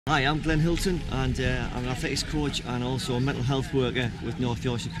Hi, I'm Glenn Hilton and I'm an athletics coach and also a mental health worker with North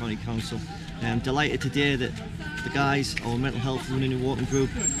Yorkshire County Council. I'm delighted today that the guys, our mental health running and walking group,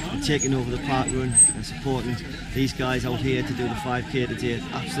 are taking over the park run and supporting these guys out here to do the 5k today.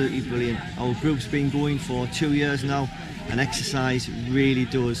 Absolutely brilliant. Our group's been going for 2 years now, and exercise really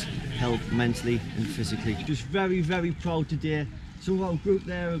does help mentally and physically. Just very, very proud today. Some of our group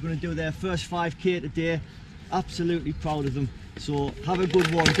there are going to do their first 5k today. Absolutely proud of them. So have a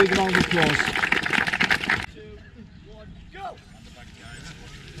good one. Big round of applause. 2, 1, go!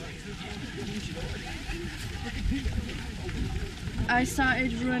 I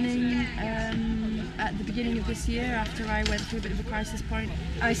started running at the beginning of this year after I went through a bit of a crisis point.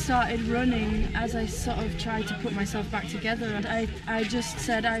 I started running as I sort of tried to put myself back together, and I just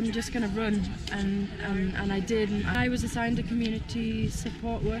said I'm just going to run, and I did. And I was assigned a community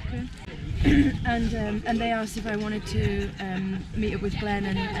support worker and they asked if I wanted to meet up with Glenn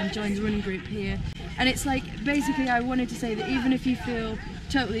and join the running group here. And it's like, basically I wanted to say that even if you feel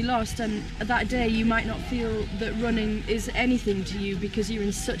totally lost and that day you might not feel that running is anything to you because you're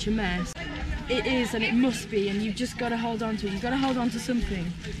in such a mess, it is and it must be, and you've just got to hold on to it. You've got to hold on to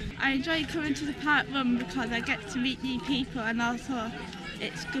something. I enjoy coming to the park run because I get to meet new people, and also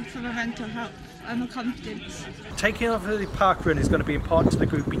it's good for my mental health and my confidence. Taking over the park run is going to be important to the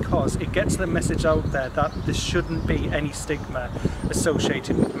group because it gets the message out there that there shouldn't be any stigma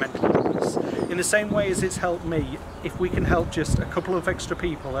associated with mental illness. In the same way as it's helped me, if we can help just a couple of extra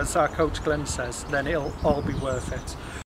people, as our coach Glenn says, then it'll all be worth it.